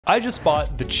I just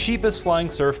bought the cheapest flying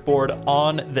surfboard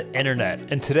on the internet,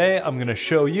 and today I'm gonna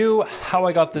show you how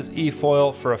I got this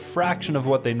Efoil for a fraction of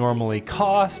what they normally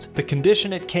cost, the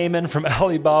condition it came in from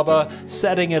Alibaba,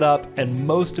 setting it up, and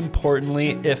most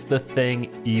importantly, if the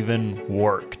thing even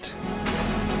worked.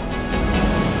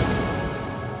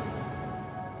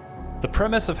 The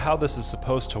premise of how this is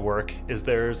supposed to work is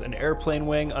there's an airplane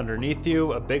wing underneath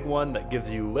you, a big one that gives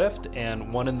you lift,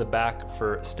 and one in the back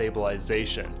for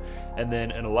stabilization. And then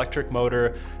an electric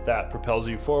motor that propels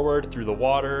you forward through the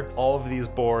water. All of these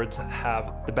boards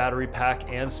have the battery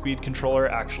pack and speed controller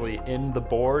actually in the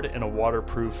board in a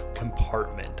waterproof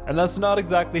compartment. And that's not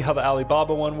exactly how the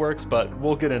Alibaba one works, but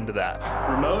we'll get into that.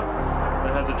 Remote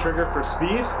that has a trigger for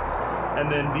speed. And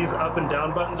then these up and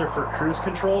down buttons are for cruise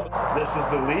control. This is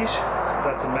the leash,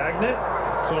 that's a magnet.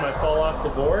 So when I fall off the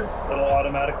board, it'll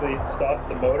automatically stop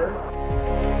the motor.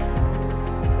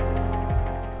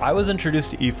 I was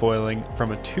introduced to e-foiling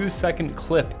from a 2-second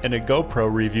clip in a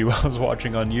GoPro review I was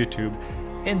watching on YouTube.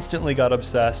 Instantly got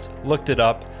obsessed, looked it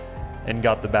up, and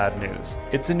got the bad news.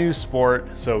 It's a new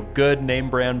sport, so good name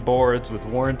brand boards with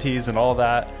warranties and all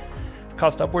that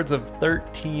cost upwards of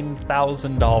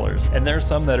 $13,000, and there's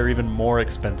some that are even more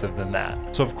expensive than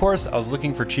that. So of course I was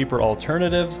looking for cheaper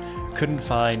alternatives, couldn't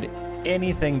find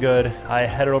anything good. I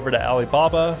headed over to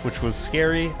Alibaba, which was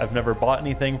scary. I've never bought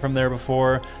anything from there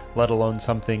before, let alone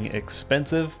something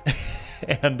expensive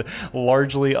and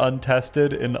largely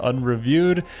untested and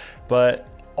unreviewed, but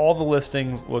all the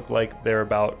listings look like they're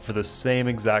about for the same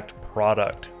exact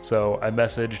product. So I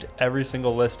messaged every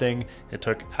single listing, it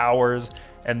took hours,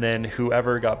 and then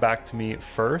whoever got back to me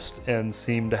first and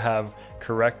seemed to have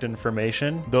correct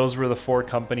information, those were the 4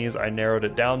 companies I narrowed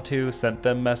it down to, sent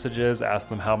them messages, asked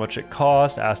them how much it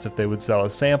cost, asked if they would sell a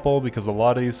sample, because a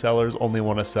lot of these sellers only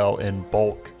want to sell in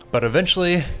bulk. But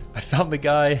eventually I found the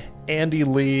guy, Andy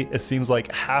Lee. It seems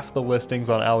like half the listings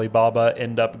on Alibaba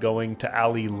end up going to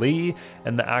Ali Lee,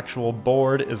 and the actual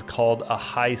board is called a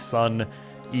High Sun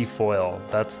Efoil.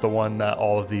 That's the one that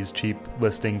all of these cheap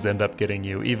listings end up getting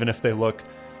you, even if they look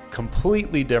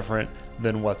completely different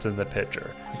than what's in the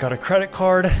picture. I got a credit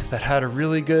card that had a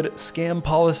really good scam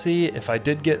policy. If I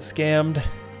did get scammed,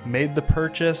 made the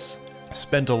purchase,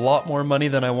 spent a lot more money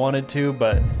than I wanted to,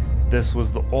 but this was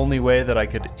the only way that I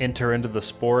could enter into the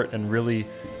sport and really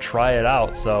try it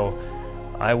out. So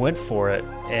I went for it,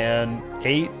 and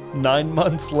 8-9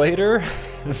 months later,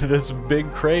 this big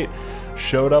crate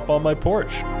showed up on my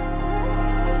porch.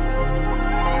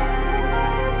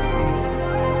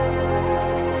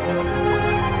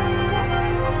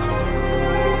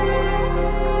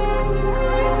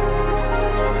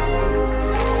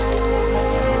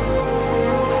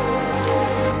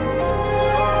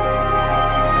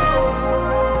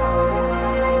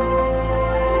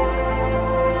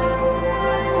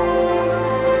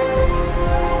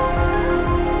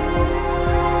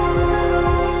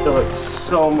 It's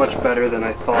so much better than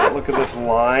I thought. Look at this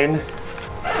line.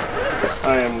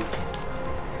 I am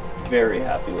very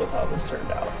happy with how this turned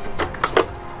out.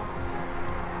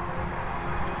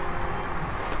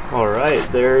 All right,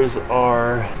 there's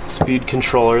our speed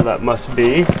controller.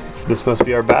 This must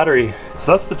be our battery.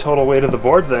 So that's the total weight of the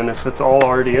board then, if it's all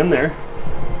already in there.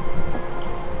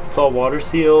 It's all water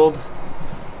sealed,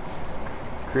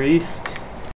 greased.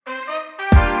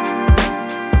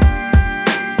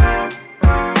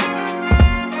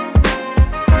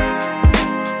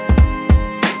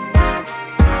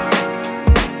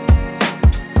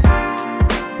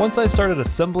 Once I started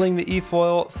assembling the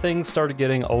Efoil, things started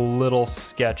getting a little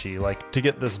sketchy. Like, to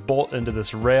get this bolt into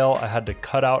this rail, I had to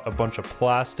cut out a bunch of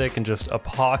plastic and just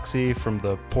epoxy from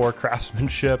the poor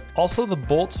craftsmanship. Also, the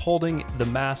bolts holding the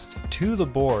mast to the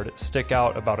board stick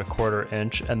out about 1/4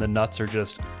 inch, and the nuts are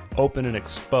just open and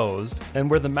exposed. And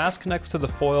where the mast connects to the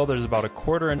foil, there's about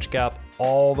 1/4 inch gap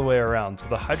all the way around. So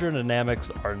the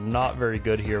hydrodynamics are not very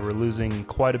good here. We're losing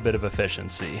quite a bit of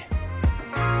efficiency.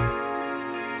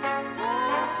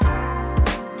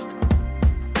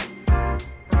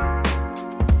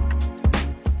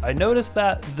 I noticed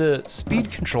that the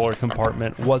speed controller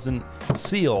compartment wasn't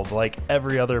sealed like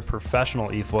every other professional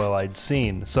Efoil I'd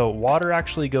seen. So water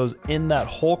actually goes in that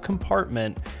whole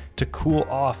compartment to cool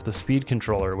off the speed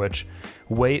controller, which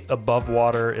weight above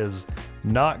water is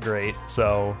not great.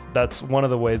 So that's one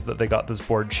of the ways that they got this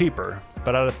board cheaper.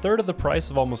 But at 1/3 of the price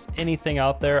of almost anything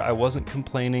out there, I wasn't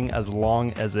complaining as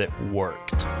long as it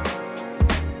worked.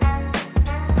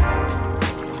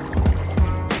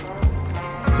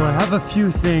 So I have a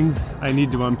few things I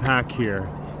need to unpack here.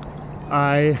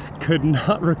 I could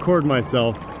not record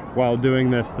myself while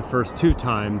doing this the first 2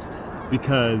 times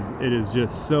because it is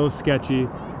just so sketchy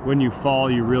when you fall,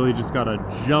 you really just gotta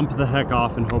jump the heck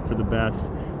off and hope for the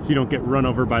best so you don't get run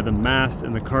over by the mast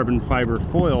and the carbon fiber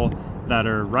foil that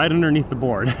are right underneath the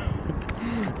board.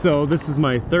 So this is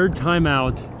my third time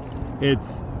out.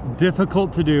 It's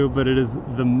difficult to do, but it is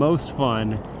the most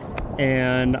fun.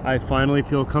 And I finally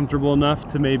feel comfortable enough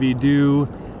to maybe do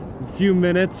a few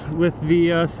minutes with the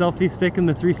selfie stick and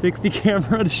the 360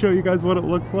 camera to show you guys what it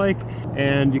looks like.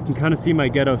 And you can kind of see my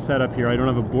ghetto setup here. I don't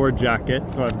have a board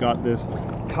jacket, so I've got this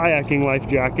kayaking life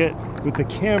jacket with the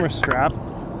camera strap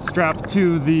strapped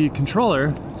to the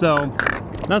controller. So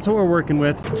that's what we're working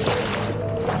with.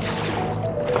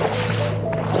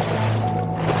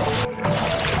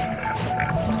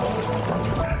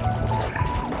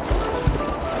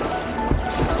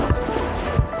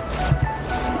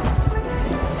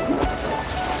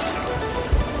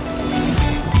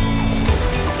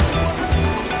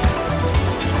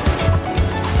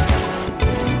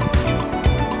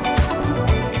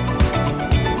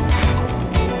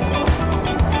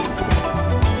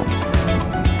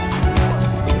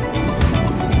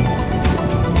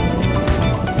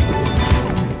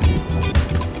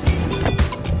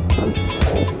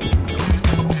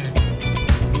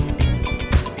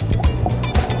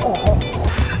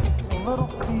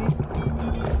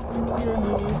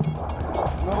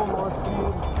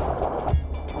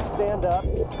 Stand up,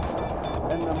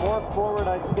 and the more forward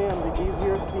I stand, the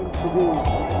easier it seems to be,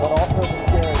 but also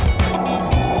scary.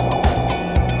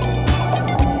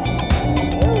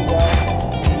 There we go.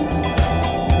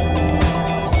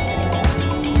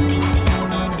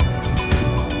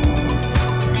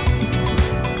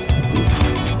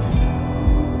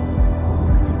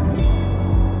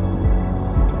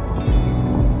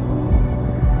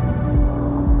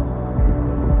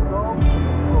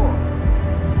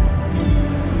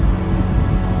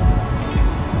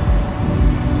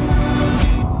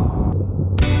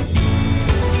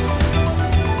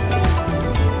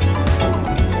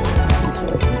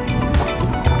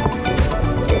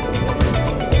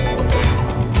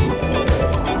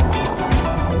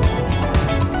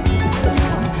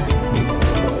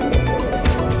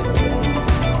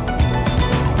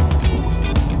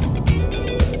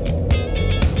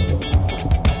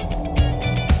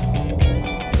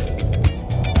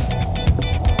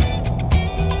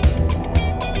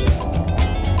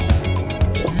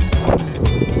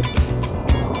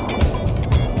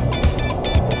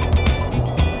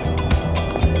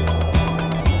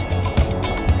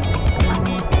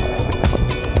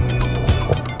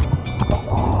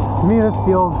 To me, this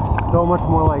feels so much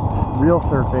more like real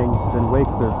surfing than wake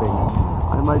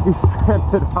surfing. I might be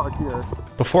stranded out here.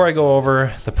 Before I go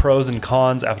over the pros and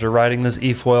cons after riding this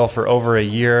Efoil for over a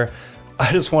year,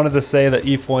 I just wanted to say that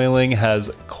efoiling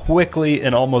has quickly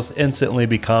and almost instantly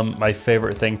become my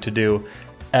favorite thing to do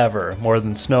ever. More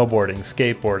than snowboarding,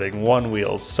 skateboarding, one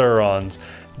wheels, sur-ons,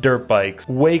 dirt bikes,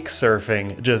 wake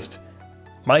surfing, just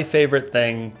my favorite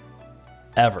thing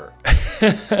ever.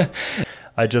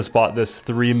 I just bought this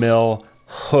 3mm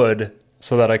hood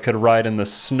so that I could ride in the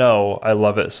snow. I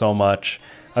love it so much.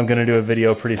 I'm gonna do a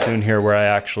video pretty soon here where I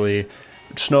actually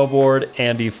snowboard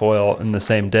and efoil in the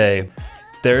same day.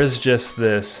 There's just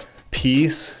this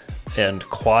peace and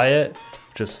quiet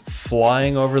just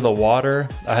flying over the water.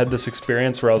 I had this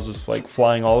experience where I was just like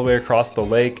flying all the way across the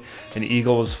lake. An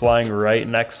eagle was flying right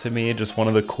next to me. Just one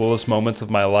of the coolest moments of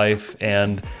my life.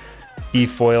 And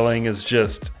efoiling is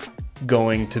just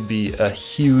going to be a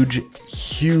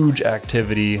huge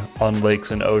activity on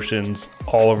lakes and oceans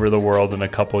all over the world in a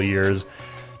couple years.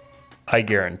 I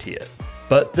guarantee it.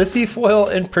 But this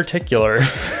efoil in particular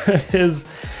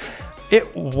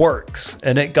it works,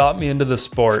 and it got me into the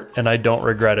sport, and I don't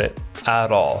regret it at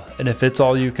all. And if it's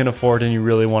all you can afford and you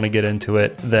really want to get into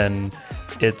it, then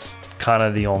it's kind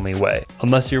of the only way.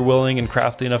 Unless you're willing and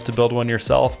crafty enough to build one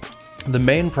yourself. The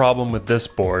main problem with this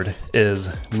board is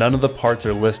none of the parts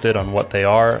are listed on what they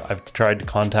are. I've tried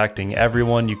contacting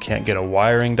everyone. You can't get a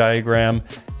wiring diagram.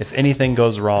 If anything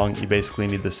goes wrong, you basically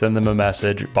need to send them a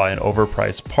message, buy an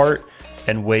overpriced part,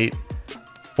 and wait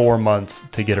 4 months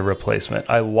to get a replacement.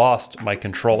 I lost my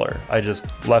controller. I just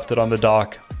left it on the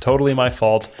dock. Totally my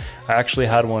fault. I actually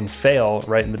had one fail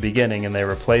right in the beginning and they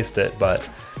replaced it, but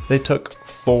they took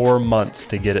 4 months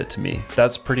to get it to me.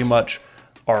 That's pretty much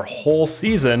our whole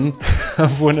season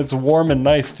of when it's warm and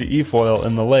nice to efoil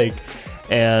in the lake.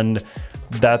 And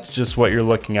that's just what you're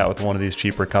looking at with one of these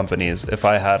cheaper companies. If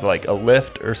I had like a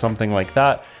lift or something like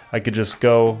that, I could just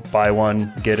go buy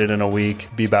one, get it in a week,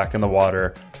 be back in the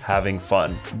water, having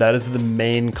fun. That is the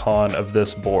main con of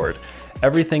this board.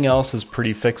 Everything else is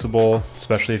pretty fixable,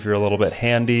 especially if you're a little bit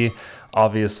handy.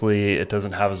 Obviously, it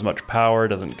doesn't have as much power,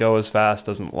 doesn't go as fast,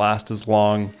 doesn't last as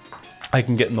long. I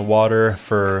can get in the water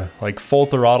for like full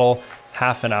throttle,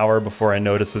 half an hour before I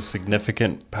notice a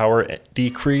significant power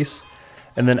decrease.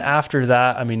 And then after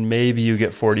that, I mean, maybe you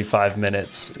get 45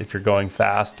 minutes if you're going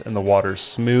fast and the water's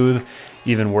smooth.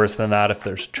 Even worse than that if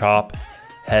there's chop,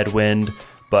 headwind.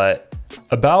 But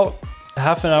about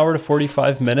half an hour to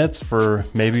 45 minutes for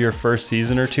maybe your first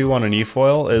season or two on an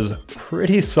Efoil is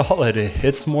pretty solid.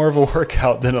 It's more of a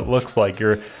workout than it looks like.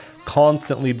 You're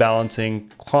constantly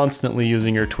balancing, constantly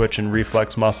using your twitch and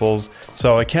reflex muscles.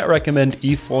 So I can't recommend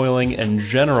Efoiling in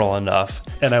general enough.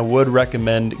 And I would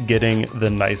recommend getting the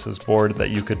nicest board that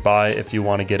you could buy if you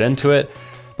want to get into it.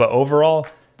 But overall,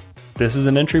 this is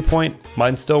an entry point.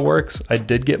 Mine still works. I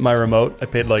did get my remote. I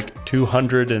paid like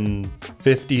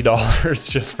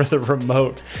 $250 just for the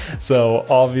remote. So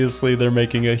obviously they're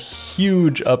making a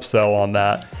huge upsell on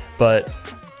that, but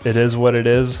it is what it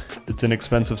is. It's an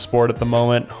expensive sport at the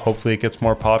moment. Hopefully it gets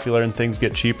more popular and things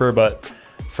get cheaper, but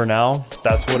for now,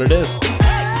 that's what it is.